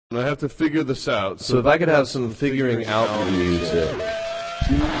I have to figure this out. So if I could have some figuring out music.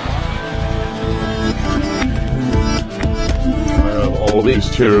 I have all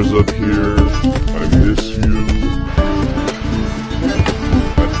these chairs up here. I miss you.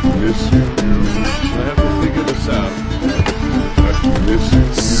 I miss you. I have to figure this out. I miss you.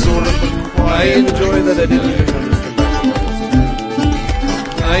 Sort of a quiet. I enjoy that I didn't even notice the microphone.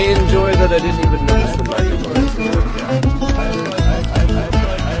 I enjoy that I didn't even notice the microphone.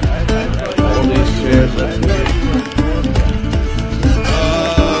 All these chairs up here.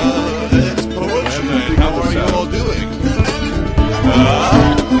 It's poetry night. How are you all doing?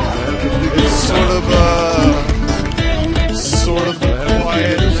 It's sort of a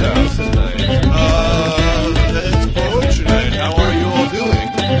quiet house tonight. It's poetry night. How are you all doing?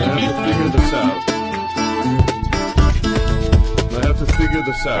 I have to figure this out. I have to figure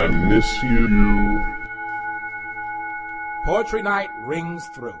this I out. miss you. Poetry night rings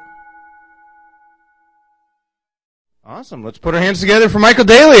through. Awesome. Let's put our hands together for Michael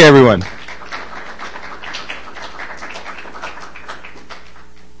Daley, everyone. Can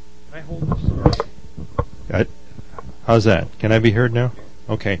I hold this? Good. How's that? Can I be heard now?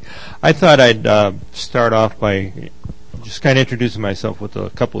 Okay. I thought I'd start off by just kind of introducing myself with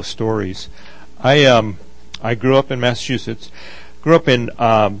a couple of stories. I grew up in Massachusetts. Grew up in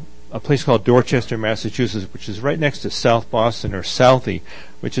a place called Dorchester, Massachusetts, which is right next to South Boston, or Southie,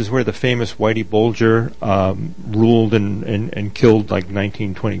 which is where the famous Whitey Bulger ruled and killed like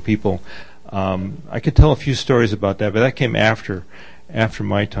 19, 20 people. I could tell a few stories about that, but that came after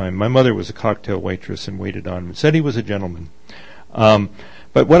my time. My mother was a cocktail waitress and waited on him and said he was a gentleman. But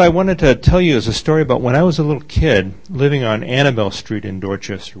what I wanted to tell you is a story about when I was a little kid living on Annabelle Street in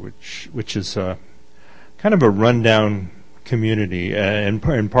Dorchester, which is kind of a rundown community and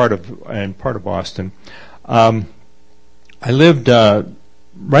part of Boston. I lived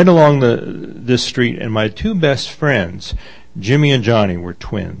right along this street, and my two best friends, Jimmy and Johnny, were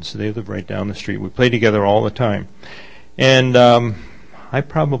twins. They lived right down the street. We played together all the time, and I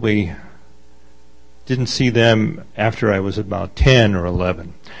probably didn't see them after I was about 10 or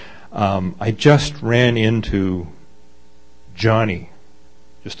 11. I just ran into Johnny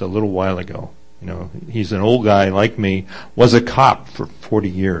just a little while ago. You know, he's an old guy like me, was a cop for 40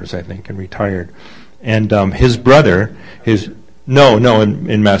 years, I think, and retired. And his brother, in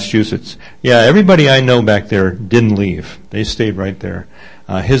Massachusetts. Yeah, everybody I know back there didn't leave. They stayed right there.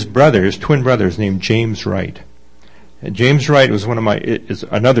 His twin brother is named James Wright. And James Wright was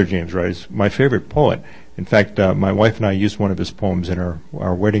another James Wright, is my favorite poet. In fact, my wife and I used one of his poems in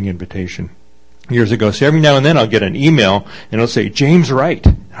our wedding invitation years ago. So every now and then I'll get an email and it'll say, James Wright.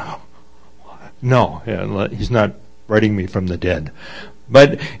 No, he's not writing me from the dead.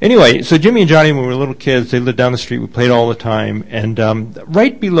 But anyway, so Jimmy and Johnny, when we were little kids, they lived down the street. We played all the time. And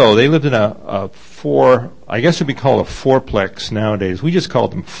right below, they lived in I guess it would be called a fourplex nowadays. We just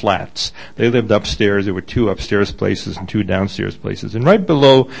called them flats. They lived upstairs. There were 2 upstairs places and 2 downstairs places. And right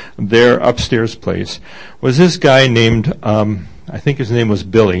below their upstairs place was this guy named, I think his name was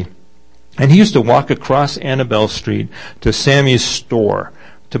Billy. And he used to walk across Annabelle Street to Sammy's store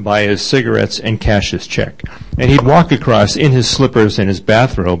to buy his cigarettes and cash his check. And he'd walk across in his slippers and his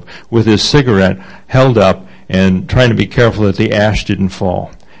bathrobe with his cigarette held up and trying to be careful that the ash didn't fall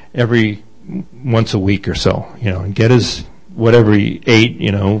every once a week or so, and get his whatever he ate,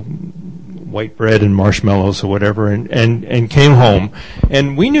 white bread and marshmallows or whatever, and came home.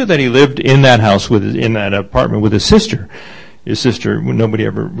 And we knew that he lived in that house in that apartment with his sister. His sister, nobody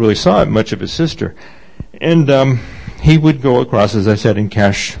ever really saw much of his sister. And he would go across, as I said, and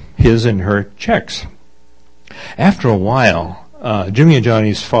cash his and her checks. After a while, Jimmy and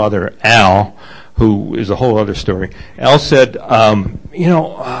Johnny's father, Al, who is a whole other story, Al said,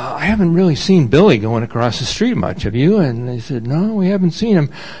 I haven't really seen Billy going across the street much, have you? And they said, no, we haven't seen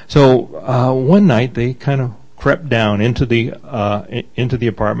him. So one night they kind of crept down into the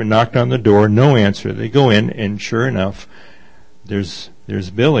apartment, knocked on the door, no answer. They go in, and sure enough, there's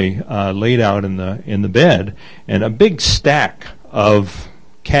Billy laid out in the bed, and a big stack of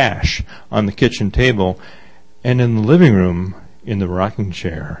cash on the kitchen table, and in the living room, in the rocking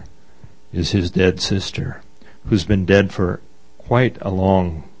chair, is his dead sister, who's been dead for quite a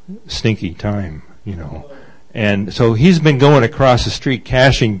long, stinky time, And so he's been going across the street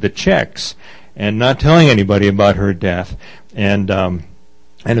cashing the checks and not telling anybody about her death, and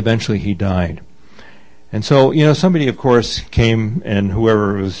eventually he died. And so, somebody, of course, came, and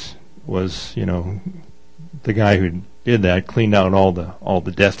whoever was, the guy who did that, cleaned out all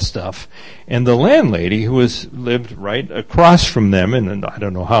the death stuff. And the landlady, who lived right across from them, and I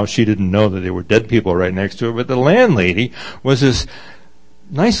don't know how she didn't know that there were dead people right next to her, but the landlady was this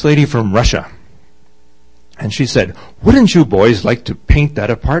nice lady from Russia. And she said, wouldn't you boys like to paint that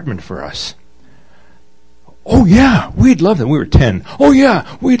apartment for us? Oh yeah, we'd love that. We were 10. Oh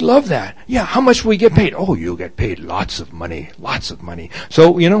yeah, we'd love that. Yeah, how much will we get paid? Oh, you'll get paid lots of money.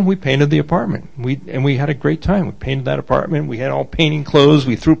 So, we painted the apartment. We had a great time. We painted that apartment. We had all painting clothes.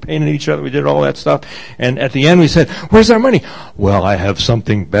 We threw paint at each other. We did all that stuff. And at the end we said, where's our money? Well, I have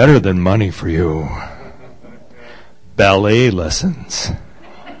something better than money for you. Ballet lessons.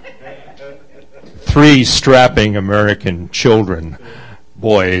 3 strapping American children,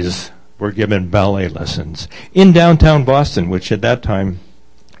 boys, were given ballet lessons in downtown Boston, which at that time,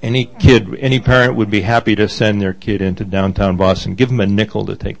 any parent would be happy to send their kid into downtown Boston, give them a nickel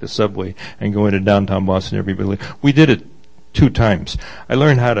to take the subway and go into downtown Boston every day. We did it 2 times. I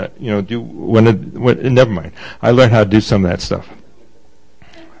learned how to, never mind. I learned how to do some of that stuff.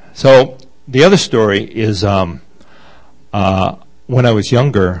 So the other story is, when I was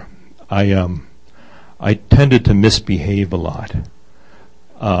younger, I tended to misbehave a lot.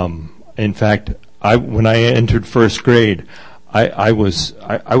 In fact, when I entered first grade, I was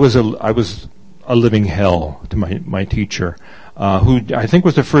a living hell to my teacher, who I think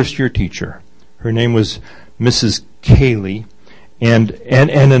was a first year teacher. Her name was Mrs. Daley, and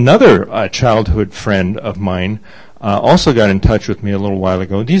another childhood friend of mine also got in touch with me a little while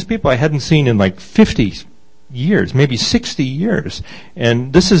ago. These people I hadn't seen in like 50 years, maybe 60 years.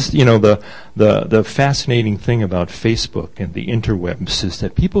 And this is, the fascinating thing about Facebook and the interwebs is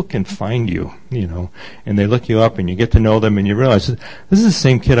that people can find you, and they look you up and you get to know them and you realize this is the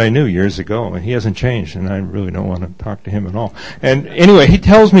same kid I knew years ago and he hasn't changed and I really don't want to talk to him at all. And anyway, he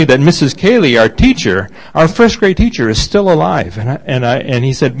tells me that Mrs. Daley, our teacher, our first grade teacher, is still alive. And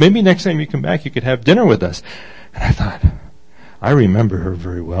he said, maybe next time you come back you could have dinner with us. And I thought, I remember her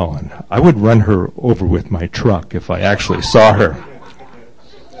very well, and I would run her over with my truck if I actually saw her.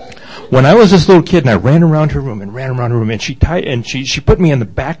 When I was this little kid, and I ran around her room, and she put me in the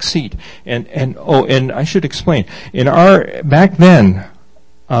back seat, and I should explain. Back then,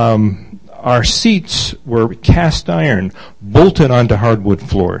 our seats were cast iron, bolted onto hardwood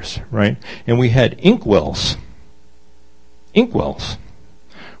floors, right? And we had inkwells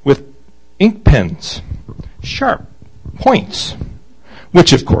with ink pens, sharp points,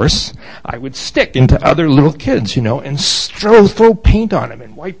 which of course I would stick into other little kids, and throw paint on them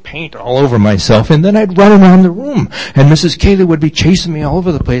and white paint all over myself, and then I'd run around the room and Mrs. Daley would be chasing me all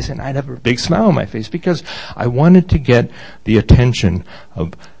over the place and I'd have a big smile on my face because I wanted to get the attention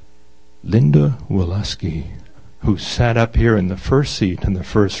of Linda Wolaski, who sat up here in the first seat in the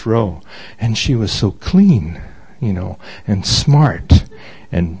first row, and she was so clean, and smart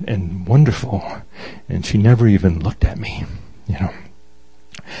and wonderful, and she never even looked at me,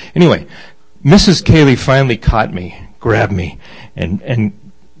 Anyway, Mrs. Daley finally caught me, grabbed me, and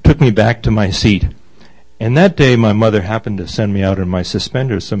took me back to my seat. And that day my mother happened to send me out in my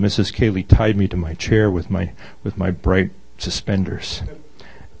suspenders, so Mrs. Daley tied me to my chair with my bright suspenders.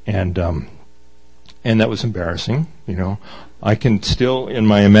 And that was embarrassing, I can still, in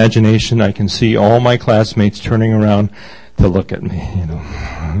my imagination, I can see all my classmates turning around to look at me,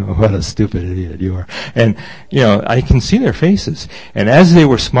 what a stupid idiot you are. And, I can see their faces. And as they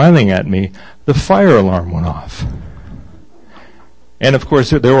were smiling at me, the fire alarm went off. And of course,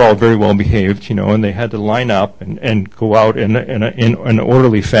 they were all very well behaved, and they had to line up and go out in an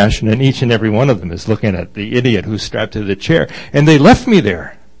orderly fashion, and each and every one of them is looking at the idiot who's strapped to the chair. And they left me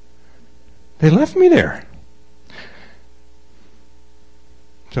there.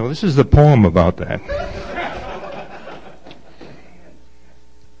 So this is the poem about that.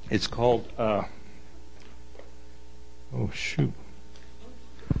 It's called, oh shoot.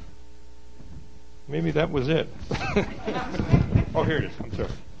 Maybe that was it. Oh, here it is. I'm sorry.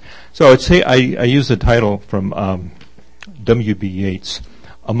 So I use the title from W.B. Yeats,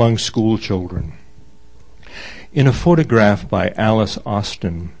 Among School Children. In a photograph by Alice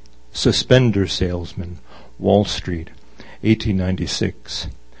Austin, Suspender Salesman, Wall Street, 1896,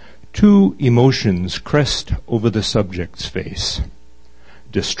 2 emotions crest over the subject's face: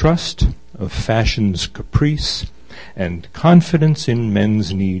 distrust of fashion's caprice and confidence in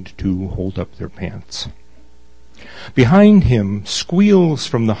men's need to hold up their pants. Behind him squeals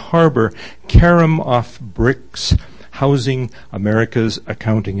from the harbor carom-off bricks housing America's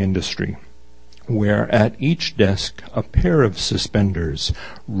accounting industry, where at each desk a pair of suspenders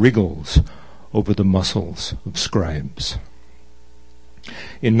wriggles over the muscles of scribes.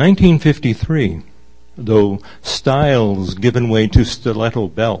 In 1953, though styles given way to stiletto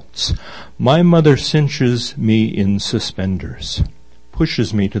belts, my mother cinches me in suspenders,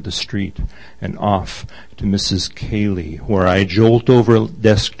 pushes me to the street and off to Mrs. Cayley, where I jolt over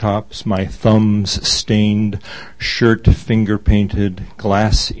desktops, my thumbs stained, shirt finger-painted,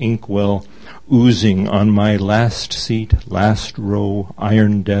 glass inkwell oozing on my last seat, last row,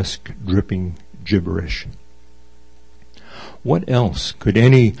 iron desk dripping gibberish. What else could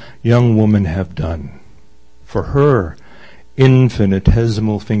any young woman have done? For her,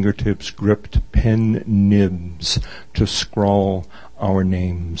 infinitesimal fingertips gripped pen nibs to scrawl our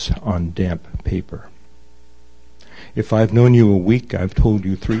names on damp paper. If I've known you a week, I've told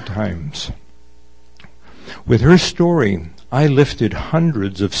you 3 times. With her story, I lifted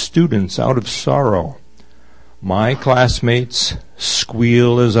hundreds of students out of sorrow. My classmates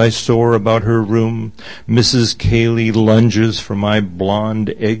squeal as I soar about her room. Mrs. Cayley lunges for my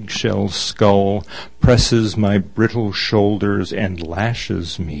blonde eggshell skull, presses my brittle shoulders, and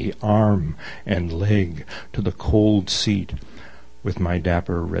lashes me arm and leg to the cold seat with my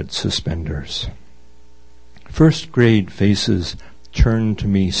dapper red suspenders. First grade faces turn to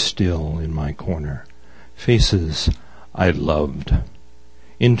me still in my corner. Faces I loved.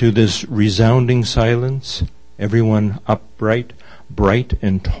 Into this resounding silence, everyone upright, bright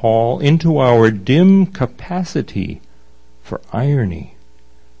and tall, into our dim capacity for irony.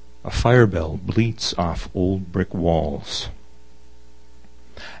 A fire bell bleats off old brick walls.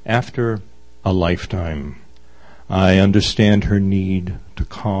 After a lifetime, I understand her need to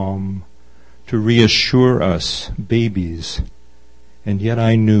calm, to reassure us babies, and yet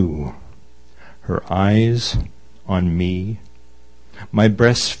I knew her eyes on me, my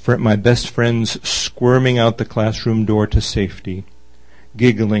best friends squirming out the classroom door to safety,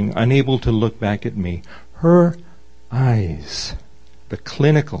 giggling, unable to look back at me. Her eyes, the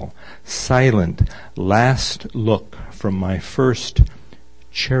clinical, silent, last look from my first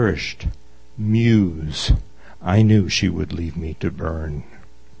cherished muse. I knew she would leave me to burn.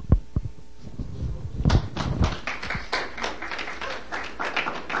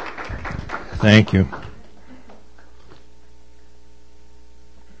 Thank you.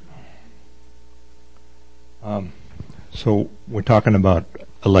 So we're talking about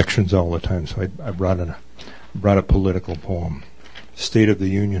elections all the time, so I brought a political poem, State of the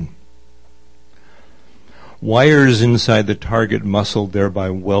Union. Wires inside the target muscled there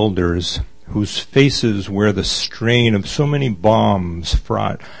by welders whose faces wear the strain of so many bombs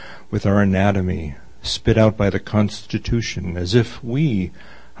fraught with our anatomy, spit out by the Constitution, as if we,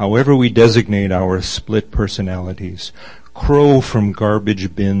 however we designate our split personalities, crow from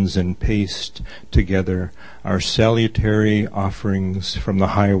garbage bins and paste together our salutary offerings from the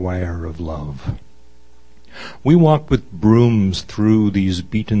high wire of love. We walk with brooms through these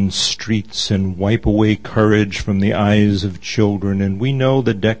beaten streets and wipe away courage from the eyes of children, and we know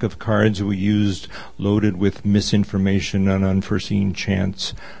the deck of cards we used, loaded with misinformation and unforeseen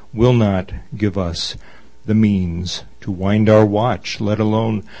chance, will not give us the means to wind our watch, let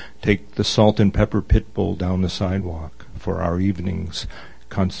alone take the salt and pepper pit bull down the sidewalk for our evenings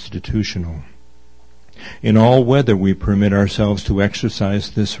constitutional. In all weather we permit ourselves to exercise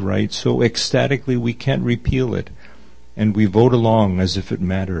this right so ecstatically we can't repeal it, and we vote along as if it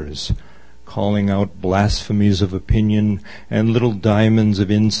matters, calling out blasphemies of opinion and little diamonds of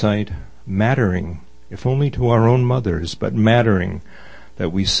insight, mattering, if only to our own mothers, but mattering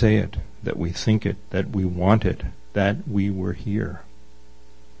that we say it, that we think it, that we want it, that we were here.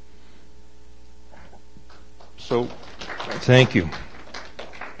 So, thank you.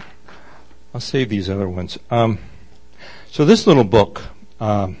 I'll save these other ones. So this little book,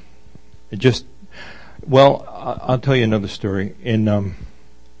 I'll tell you another story. Now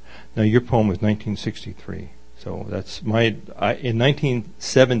your poem was 1963, so that's in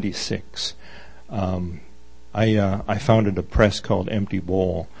 1976, I founded a press called Empty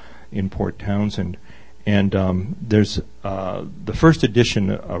Bowl in Port Townsend, and there's the first edition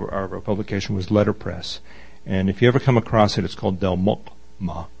of our publication was letterpress, and if you ever come across it, it's called Del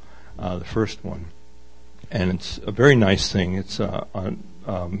Mokma. The first one, and it's a very nice thing. It's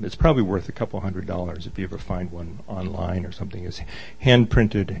probably worth a couple $100 if you ever find one online or something. It's hand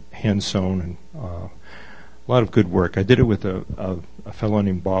printed, hand sewn, and a lot of good work. I did it with a fellow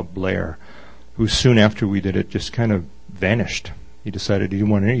named Bob Blair, who soon after we did it just kind of vanished. He decided he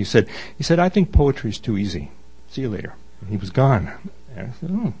didn't want to. He said, I think poetry's too easy. See you later. And he was gone. And I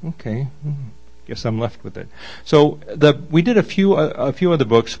said, oh, okay. Guess I'm left with it. So we did a few other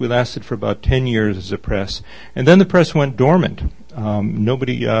books. We lasted for about 10 years as a press, and then the press went dormant.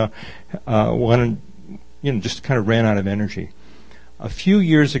 Nobody wanted, just kind of ran out of energy. A few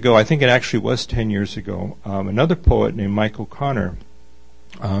years ago, I think it actually was 10 years ago, another poet named Michael Connor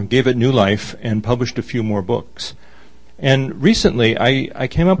gave it new life and published a few more books. And recently, I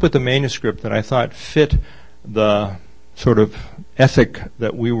came up with a manuscript that I thought fit the sort of ethic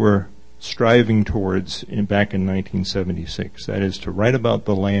that we were striving towards back in 1976. That is to write about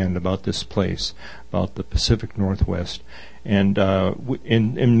the land, about this place, about the Pacific Northwest. And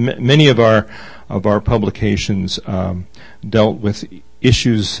in many of our publications dealt with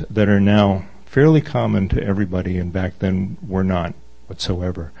issues that are now fairly common to everybody, and back then were not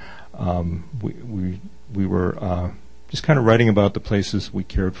whatsoever. We were just kind of writing about the places we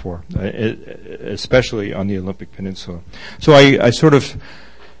cared for, especially on the Olympic Peninsula. So I sort of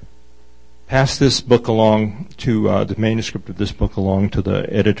passed this book along to the manuscript of this book along to the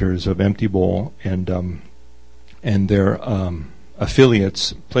editors of Empty Bowl and their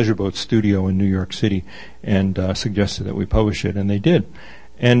affiliates, Pleasure Boat Studio in New York City, and suggested that we publish it, and they did.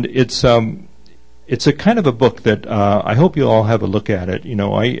 And it's a kind of a book that I hope you'll all have a look at it. You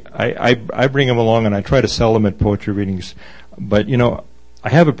know, I bring them along and I try to sell them at poetry readings, but you know, I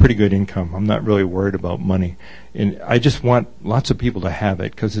have a pretty good income. I'm not really worried about money, and I just want lots of people to have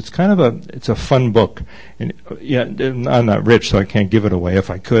it because it's kind of it's a fun book. And yeah, I'm not rich, so I can't give it away. If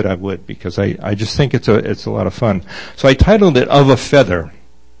I could, I would, because I just think it's a lot of fun. So I titled it "Of a Feather"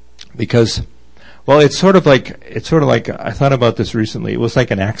 because, well, it's sort of like I thought about this recently. It was like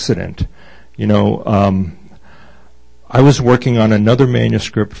an accident, you know. I was working on another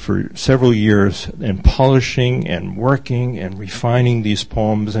manuscript for several years and polishing and working and refining these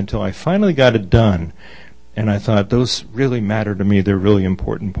poems until I finally got it done. And I thought, those really matter to me. They're really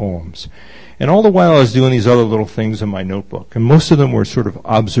important poems. And all the while I was doing these other little things in my notebook. And most of them were sort of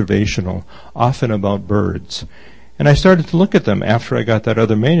observational, often about birds. And I started to look at them after I got that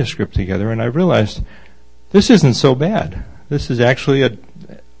other manuscript together, and I realized, this isn't so bad. This is actually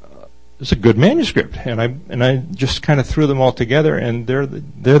it's a good manuscript, and I just kind of threw them all together, and there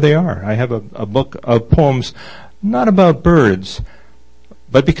they are. I have a book of poems, not about birds,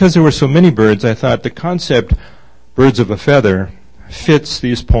 but because there were so many birds, I thought the concept "birds of a feather" fits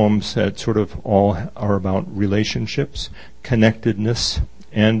these poems that sort of all are about relationships, connectedness,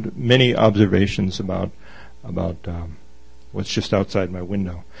 and many observations about what's just outside my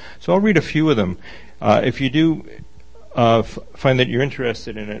window. So I'll read a few of them. If you do find that you're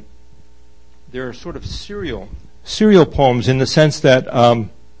interested in it, there are sort of serial poems in the sense that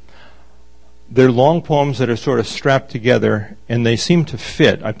they're long poems that are sort of strapped together, and they seem to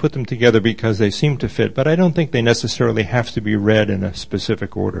fit. I put them together because they seem to fit, but I don't think they necessarily have to be read in a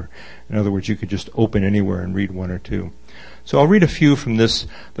specific order. In other words, you could just open anywhere and read one or two. So I'll read a few from the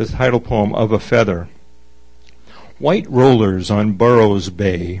title poem, "Of a Feather." White rollers on Burrows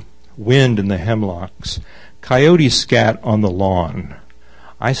Bay, wind in the hemlocks, coyotes scat on the lawn.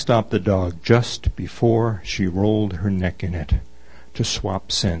 I stopped the dog just before she rolled her neck in it to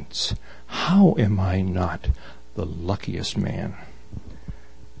swap scents. How am I not the luckiest man?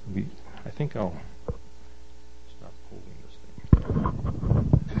 I think I'll stop holding this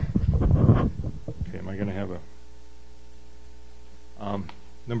thing. Okay, am I going to have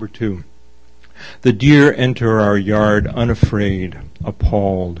number 2. The deer enter our yard unafraid,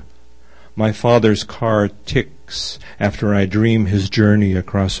 appalled. My father's car ticks after I dream his journey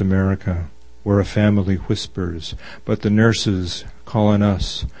across America, where a family whispers, but the nurses call on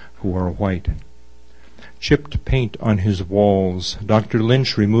us who are white. Chipped paint on his walls, Dr.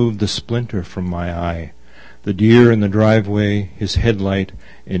 Lynch removed the splinter from my eye. The deer in the driveway, his headlight,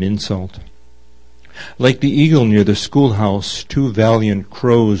 an insult. Like the eagle near the schoolhouse, 2 valiant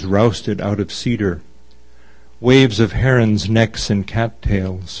crows rousted out of cedar. Waves of herons' necks and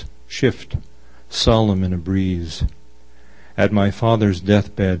cattails shift, solemn in a breeze. At my father's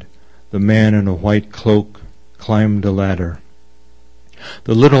deathbed, the man in a white cloak climbed a ladder.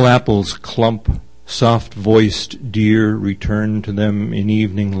 The little apples clump, soft-voiced deer return to them in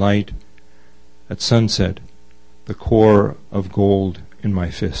evening light. At sunset, the core of gold in my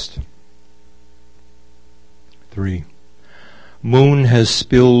fist. 3. Moon has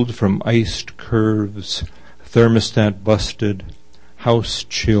spilled from iced curves, thermostat busted, house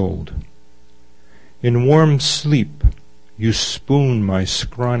chilled. In warm sleep, you spoon my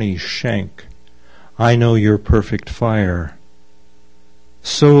scrawny shank. I know your perfect fire.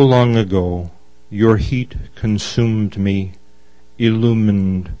 So long ago, your heat consumed me,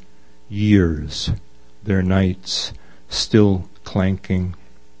 illumined years, their nights still clanking.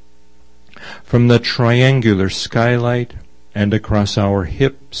 From the triangular skylight and across our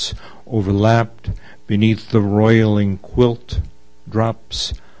hips, overlapped beneath the roiling quilt,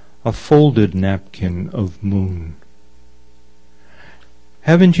 drops a folded napkin of moon.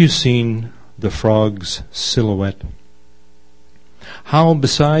 Haven't you seen the frog's silhouette? How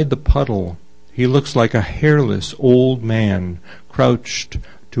beside the puddle He looks like a hairless old man crouched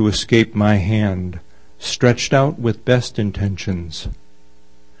to escape my hand, stretched out with best intentions.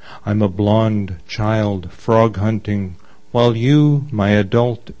 I'm a blonde child frog hunting, while you, my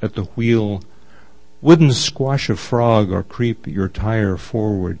adult at the wheel, wouldn't squash a frog or creep your tire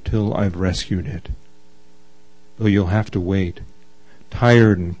forward till I've rescued it. Though you'll have to wait,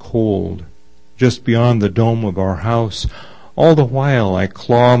 tired and cold, just beyond the dome of our house, all the while I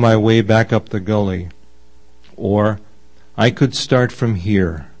claw my way back up the gully. Or I could start from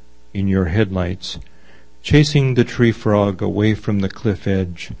here, in your headlights, chasing the tree frog away from the cliff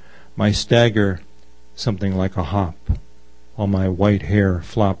edge, my stagger something like a hop, while my white hair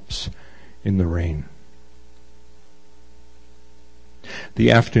flops in the rain.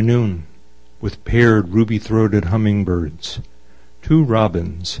 The afternoon, with paired ruby-throated hummingbirds, 2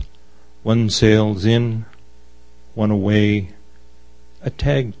 robins, one sails in, one away, a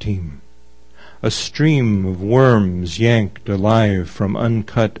tag team, a stream of worms yanked alive from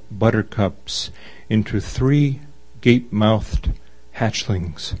uncut buttercups into 3 gape-mouthed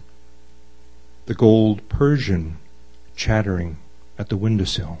hatchlings, the gold Persian chattering at the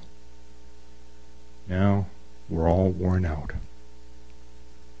windowsill. Now we're all worn out.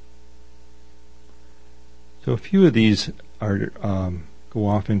 So a few of these are go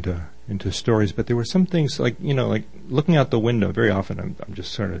off into stories, but there were some things like looking out the window. Very often I'm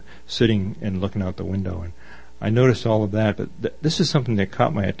just sort of sitting and looking out the window, and I noticed all of that. But this is something that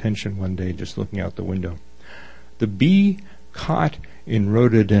caught my attention one day, just looking out the window. The bee caught in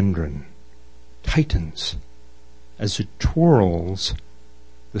rhododendron tightens as it twirls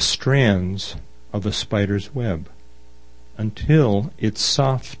the strands of a spider's web until its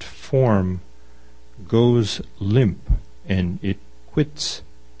soft form goes limp and it quits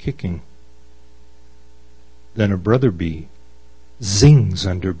kicking. Then a brother bee zings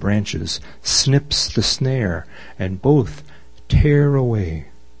under branches, snips the snare, and both tear away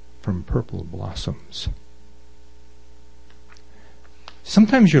from purple blossoms.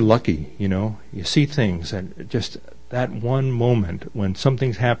 Sometimes you're lucky, you see things, and just that one moment when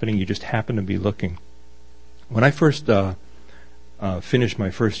something's happening, you just happen to be looking. When I first finished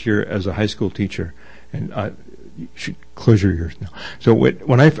my first year as a high school teacher, and you should close your ears now. So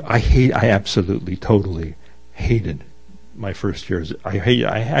when I absolutely, totally hated my first years. I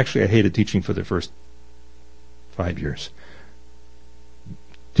hated teaching for the first 5 years,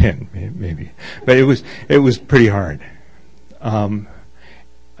 10 maybe, but it was pretty hard.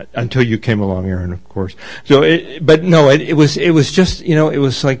 Until you came along, Aaron, of course. So, it was just, it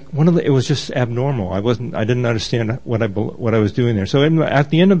was like it was just abnormal. I didn't understand what I was doing there. So at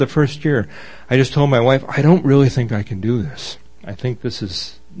the end of the first year, I just told my wife, I don't really think I can do this. I think this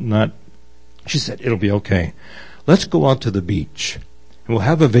is not. She said, it'll be okay. Let's go out to the beach and we'll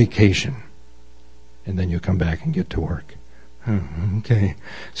have a vacation, and then you'll come back and get to work. Okay.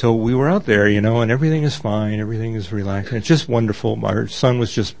 So we were out there, and everything is fine. Everything is relaxing. It's just wonderful. Our son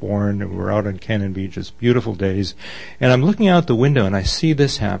was just born, and we were out on Cannon Beach. It's beautiful days. And I'm looking out the window, and I see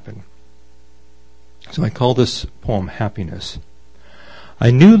this happen. So I call this poem Happiness. I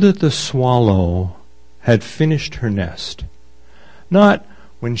knew that the swallow had finished her nest, not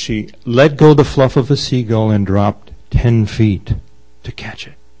when she let go the fluff of a seagull and dropped 10 feet to catch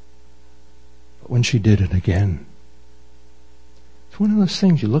it, but when she did it again. It's one of those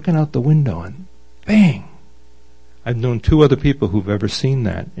things, you're looking out the window and bang! I've known 2 other people who've ever seen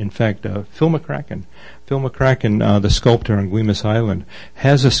that. In fact, Phil McCracken, the sculptor on Guimas Island,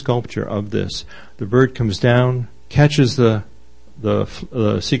 has a sculpture of this. The bird comes down, catches the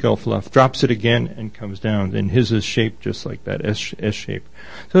seagull fluff, drops it again, and comes down. And his is shaped just like that, S shape.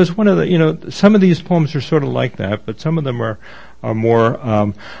 So it's one of the, some of these poems are sort of like that, but some of them are more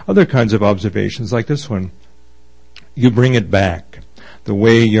other kinds of observations, like this one. You bring it back. The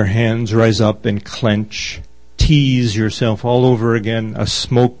way your hands rise up and clench, tease yourself all over again, a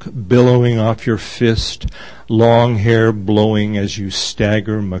smoke billowing off your fist, long hair blowing as you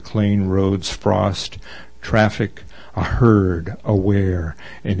stagger McLean Road's frost, traffic, a herd aware,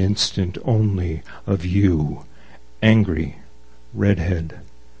 an instant only of you, angry, redhead,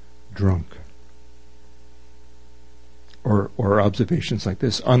 drunk. Or observations like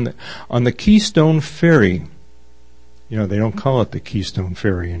this. On the Keystone Ferry, they don't call it the Keystone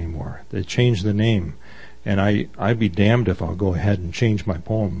Ferry anymore. They changed the name. And I'd be damned if I'll go ahead and change my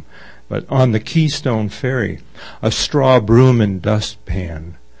poem. But on the Keystone Ferry, a straw broom and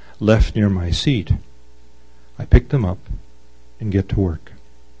dustpan left near my seat. I pick them up and get to work.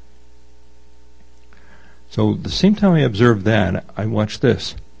 So the same time I observe that, I watch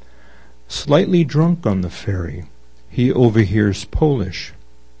this. Slightly drunk on the ferry, he overhears Polish.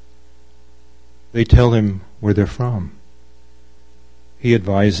 They tell him where they're from. He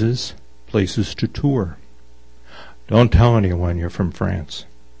advises places to tour. Don't tell anyone you're from France.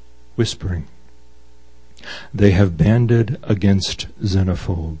 Whispering. They have banded against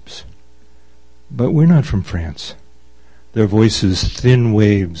xenophobes. But we're not from France. Their voices thin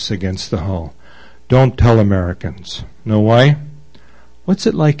waves against the hull. Don't tell Americans. Know why? What's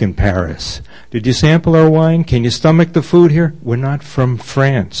it like in Paris? Did you sample our wine? Can you stomach the food here? We're not from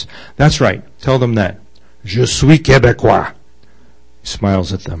France. That's right. Tell them that. Je suis Québécois. He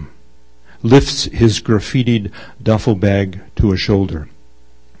smiles at them. Lifts his graffitied duffel bag to a shoulder.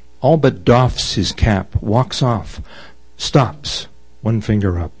 All but doffs his cap, walks off, stops, one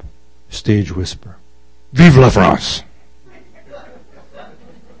finger up, stage whisper. Vive la France!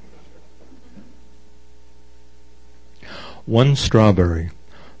 One strawberry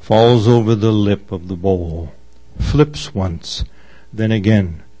falls over the lip of the bowl, flips once, then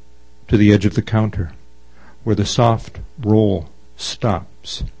again to the edge of the counter, where the soft roll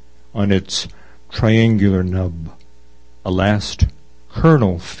stops on its triangular nub, a last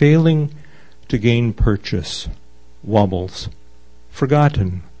kernel failing to gain purchase, wobbles,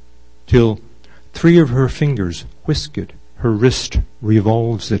 forgotten, till 3 of her fingers whisk it, her wrist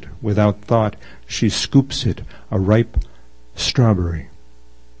revolves it without thought, she scoops it, a ripe strawberry,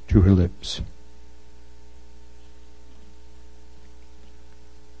 to her lips.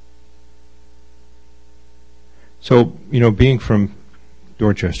 So, being from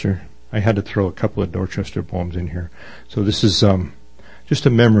Dorchester, I had to throw a couple of Dorchester poems in here. So this is just a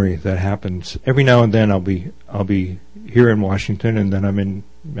memory that happens every now and then. I'll be here in Washington, and then I'm in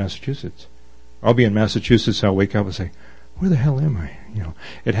Massachusetts. I'll be in Massachusetts. I'll wake up and say, "Where the hell am I?"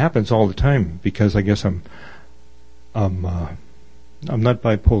 It happens all the time because I guess I'm not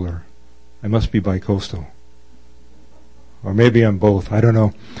bipolar. I must be bicoastal, or maybe I'm both. I don't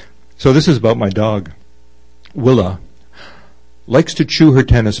know. So this is about my dog, Willa. Likes to chew her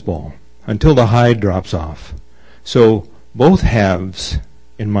tennis ball until the hide drops off. So both halves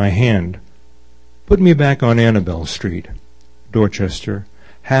in my hand put me back on Annabelle Street, Dorchester,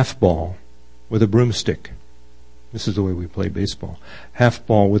 half ball with a broomstick. This is the way we play baseball. Half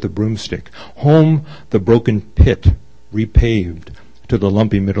ball with a broomstick. Home, the broken pit, repaved to the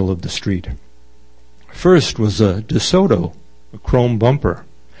lumpy middle of the street. First was a DeSoto, a chrome bumper.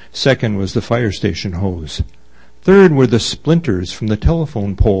 Second was the fire station hose. Third were the splinters from the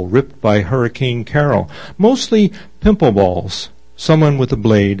telephone pole ripped by Hurricane Carol, mostly pimple balls. Someone with a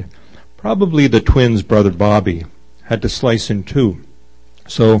blade, probably the twins' brother Bobby, had to slice in 2.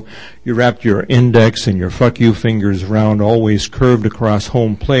 So you wrapped your index and your fuck you fingers round, always curved across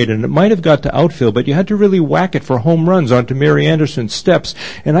home plate, and it might have got to outfield, but you had to really whack it for home runs onto Mary Anderson's steps.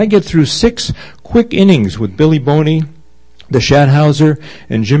 And I get through 6 quick innings with Billy Boney, the Schathauser,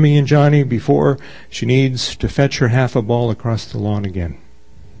 and Jimmy and Johnny before she needs to fetch her half a ball across the lawn again.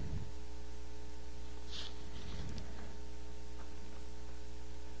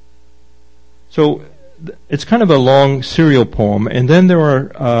 So it's kind of a long serial poem, and then there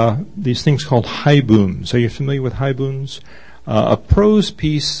are these things called haibuns. Are you familiar with haibuns? A prose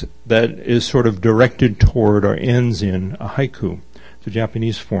piece that is sort of directed toward or ends in a haiku. It's a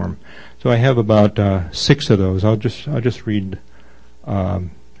Japanese form. So I have about 6 of those. I'll just read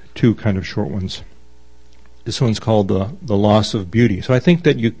 2 kind of short ones. This one's called the Loss of Beauty. So I think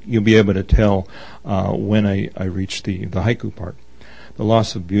that you'll be able to tell when I reach the haiku part. The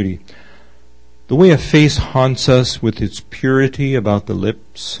Loss of Beauty. The way a face haunts us with its purity about the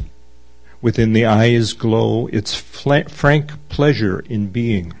lips, within the eyes glow, its frank pleasure in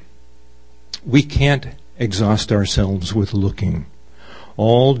being. We can't exhaust ourselves with looking.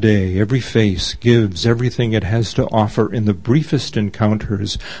 All day, every face gives everything it has to offer in the briefest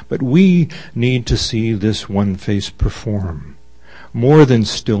encounters, but we need to see this one face perform. More than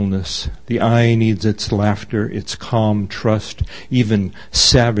stillness, the eye needs its laughter, its calm trust, even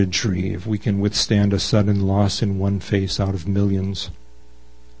savagery, if we can withstand a sudden loss in one face out of millions.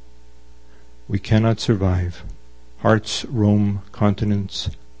 We cannot survive. Hearts roam continents,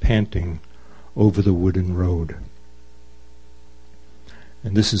 panting over the wooden road.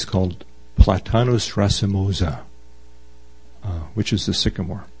 And this is called Platanus racemosa, which is the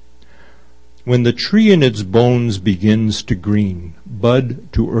sycamore. When the tree in its bones begins to green,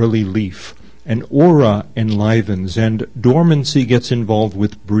 bud to early leaf, an aura enlivens, and dormancy gets involved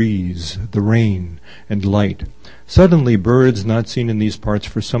with breeze, the rain, and light. Suddenly birds not seen in these parts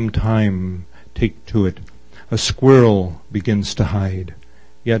for some time take to it. A squirrel begins to hide.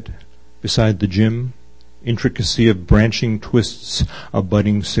 Yet, beside the gym, intricacy of branching twists a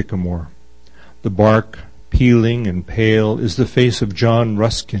budding sycamore. The bark peeling and pale, is the face of John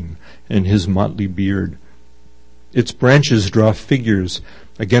Ruskin and his motley beard. Its branches draw figures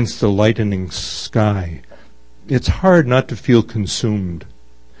against the lightening sky. It's hard not to feel consumed.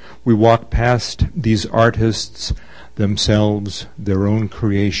 We walk past these artists, themselves, their own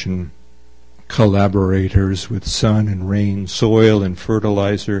creation, collaborators with sun and rain, soil and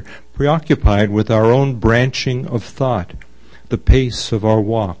fertilizer, preoccupied with our own branching of thought, the pace of our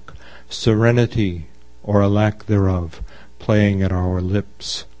walk, serenity or a lack thereof, playing at our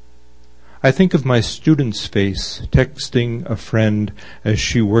lips. I think of my student's face, texting a friend as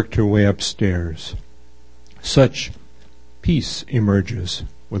she worked her way upstairs. Such peace emerges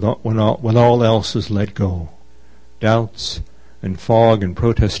when all else is let go. Doubts and fog and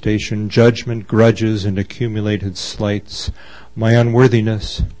protestation, judgment, grudges, and accumulated slights, my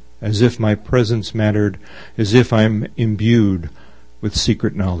unworthiness, as if my presence mattered, as if I'm imbued with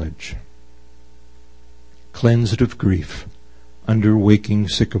secret knowledge. Cleansed of grief, under waking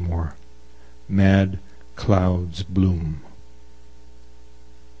sycamore, mad clouds bloom.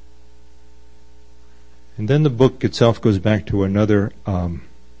 And then the book itself goes back to another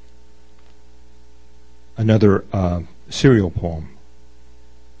serial poem,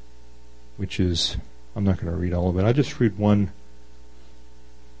 which is, I'm not going to read all of it. I'll just read one,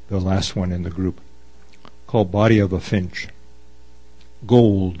 the last one in the group, called Body of a Finch.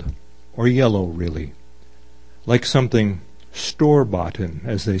 Gold, or yellow really, like something store-boughten,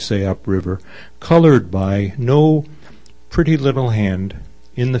 as they say upriver, colored by no pretty little hand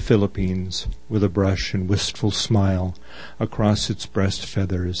in the Philippines with a brush and wistful smile across its breast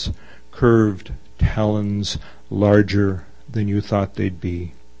feathers, curved talons larger than you thought they'd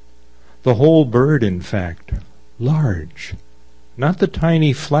be. The whole bird, in fact, large, not the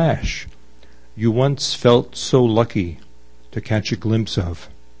tiny flash you once felt so lucky to catch a glimpse of,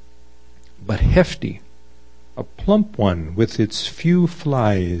 but hefty, a plump one with its few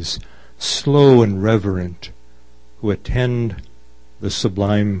flies, slow and reverent, who attend the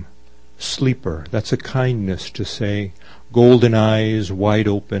sublime sleeper. That's a kindness to say. Golden eyes wide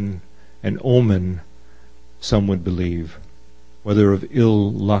open, an omen, some would believe, whether of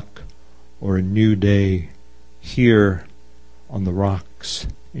ill luck or a new day, here on the rocks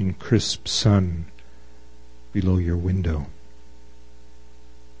in crisp sun below your window.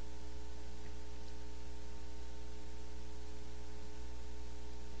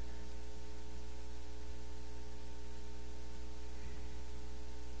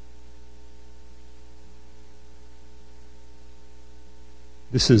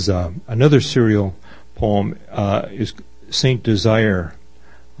 This is another serial poem, is Saint Desire.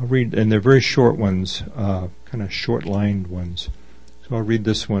 I'll read, and they're very short ones, kind of short-lined ones. So I'll read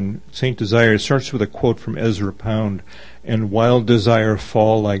this one. Saint Desire starts with a quote from Ezra Pound, "And wild desire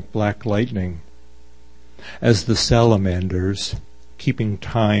fall like black lightning, as the salamanders, keeping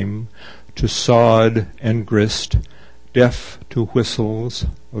time to sod and grist, deaf to whistles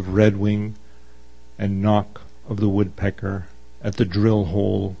of redwing and knock of the woodpecker, at the drill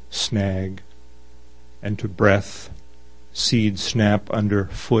hole snag, and to breath, seed snap under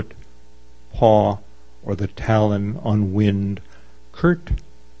foot, paw, or the talon on wind, curt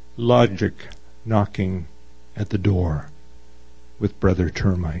logic knocking at the door with brother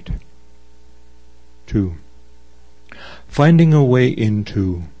termite." 2. Finding a way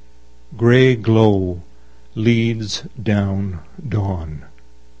into gray glow leads down dawn.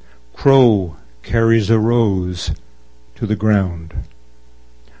 Crow carries a rose to the ground.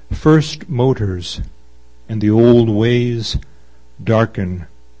 First motors and the old ways darken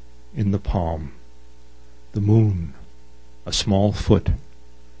in the palm. The moon, a small foot,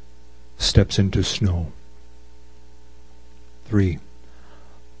 steps into snow. 3.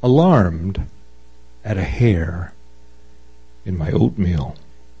 Alarmed at a hair in my oatmeal,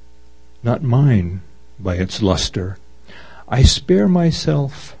 not mine by its luster, I spare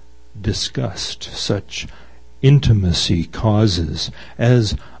myself disgust such intimacy causes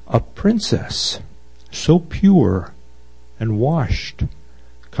as a princess so pure and washed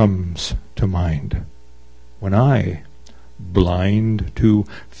comes to mind, when I, blind to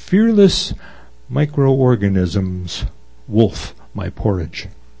fearless microorganisms, wolf my porridge.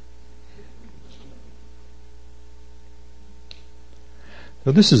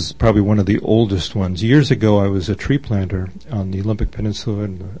 So this is probably one of the oldest ones. Years ago, I was a tree planter on the Olympic Peninsula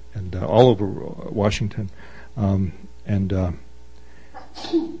and all over Washington.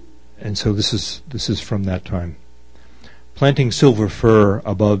 And so this is from that time. Planting silver fir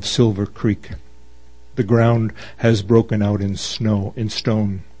above Silver Creek. The ground has broken out in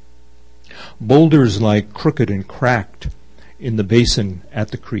stone. Boulders lie crooked and cracked in the basin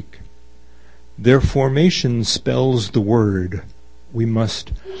at the creek. Their formation spells the word we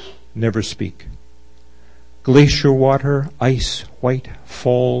must never speak. Glacier water, ice white,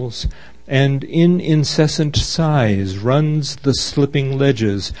 falls, and in incessant sighs runs the slipping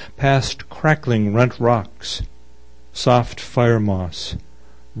ledges past crackling rent rocks, soft fire moss,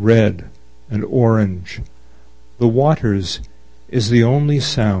 red and orange. The waters is the only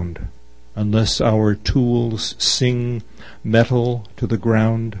sound, unless our tools sing metal to the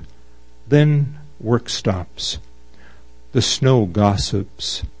ground. Then work stops. The snow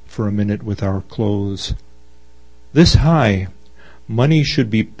gossips for a minute with our clothes. This high, money should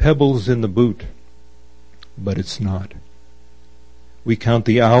be pebbles in the boot, but it's not. We count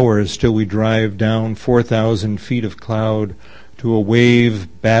the hours till we drive down 4,000 feet of cloud to a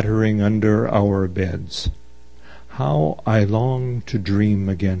wave battering under our beds. How I long to dream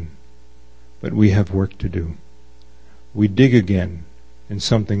again, but we have work to do. We dig again in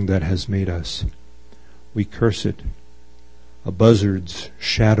something that has made us. We curse it. A buzzard's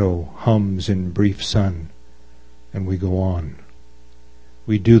shadow hums in brief sun, and we go on.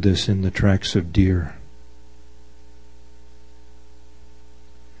 We do this in the tracks of deer.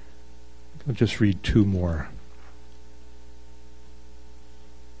 I'll just read two more.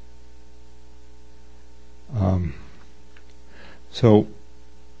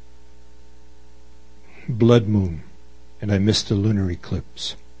 Blood moon, and I missed the lunar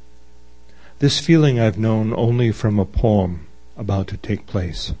eclipse. This feeling I've known only from a poem about to take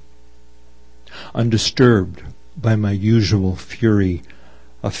place. Undisturbed by my usual fury,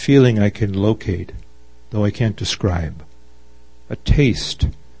 a feeling I can locate, though I can't describe. A taste,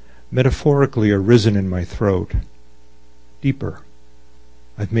 metaphorically arisen in my throat. Deeper,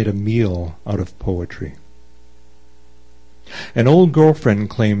 I've made a meal out of poetry. An old girlfriend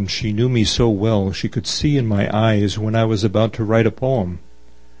claimed she knew me so well she could see in my eyes when I was about to write a poem.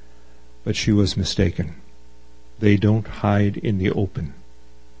 But she was mistaken. They don't hide in the open.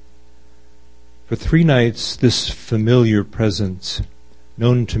 For 3 nights this familiar presence,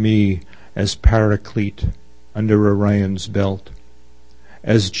 known to me as Paraclete under Orion's belt,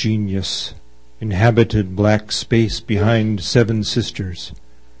 as genius, inhabited black space behind 7 sisters.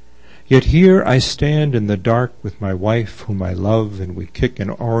 Yet here I stand in the dark with my wife whom I love, and we kick an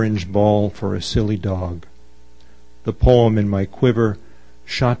orange ball for a silly dog. The poem in my quiver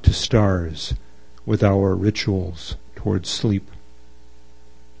shot to stars with our rituals toward sleep.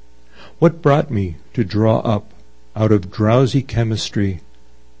 What brought me to draw up, out of drowsy chemistry,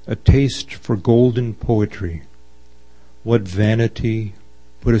 a taste for golden poetry? What vanity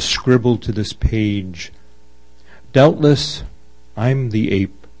put a scribble to this page? Doubtless I'm the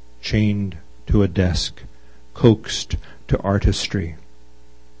ape chained to a desk, coaxed to artistry.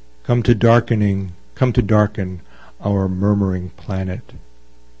 Come to darken our murmuring planet,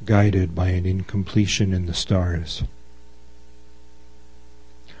 guided by an incompletion in the stars.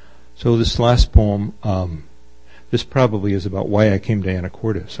 So this last poem, this probably is about why I came to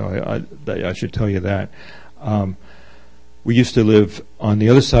Anacortes, so I should tell you that. We used to live on the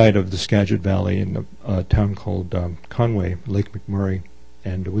other side of the Skagit Valley in a town called Conway, Lake McMurray,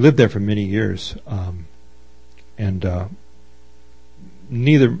 and we lived there for many years.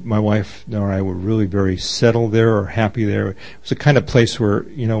 Neither my wife nor I were really very settled there or happy there. It was the kind of place where,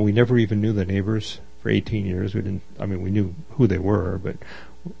 we never even knew the neighbors for 18 years. We knew who they were, but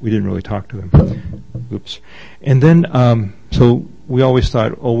we didn't really talk to them. Oops. And then, so we always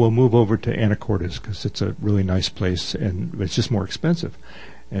thought, we'll move over to Anacortes because it's a really nice place and it's just more expensive.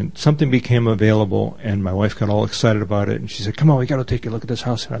 And something became available, and my wife got all excited about it, and she said, come on, we got to take a look at this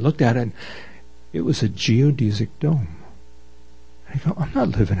house. And I looked at it, and it was a geodesic dome. I go, I'm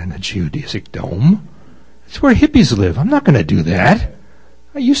not living in a geodesic dome. It's where hippies live. I'm not going to do that.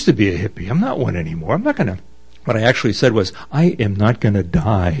 I used to be a hippie. I'm not one anymore. I'm not going to. What I actually said was, I am not going to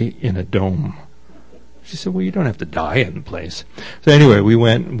die in a dome. She said, well, you don't have to die in the place. So anyway, we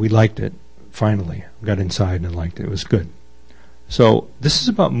went, and we liked it, finally. We got inside and liked it. It was good. So this is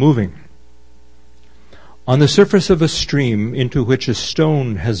about moving. On the surface of a stream into which a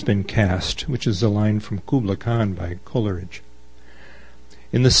stone has been cast, which is a line from Kubla Khan by Coleridge.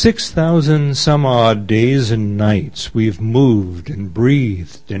 In the 6,000 some odd days and nights we've moved and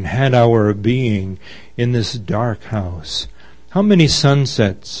breathed and had our being in this dark house. How many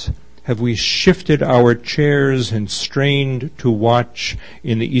sunsets have we shifted our chairs and strained to watch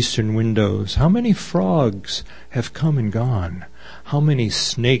in the eastern windows? How many frogs have come and gone? How many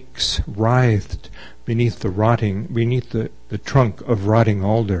snakes writhed beneath the trunk of rotting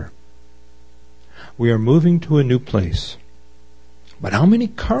alder? We are moving to a new place. But how many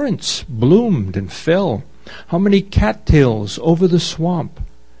currants bloomed and fell? How many cattails over the swamp?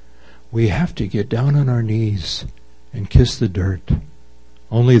 we have to get down on our knees and kiss the dirt.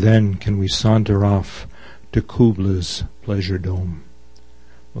 Only then can we saunter off to Kubla's Pleasure Dome.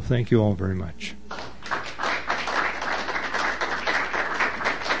 Well, thank you all very much.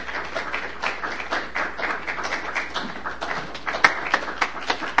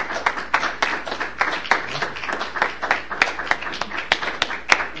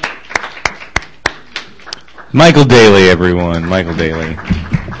 Michael Daley, everyone. Michael Daley.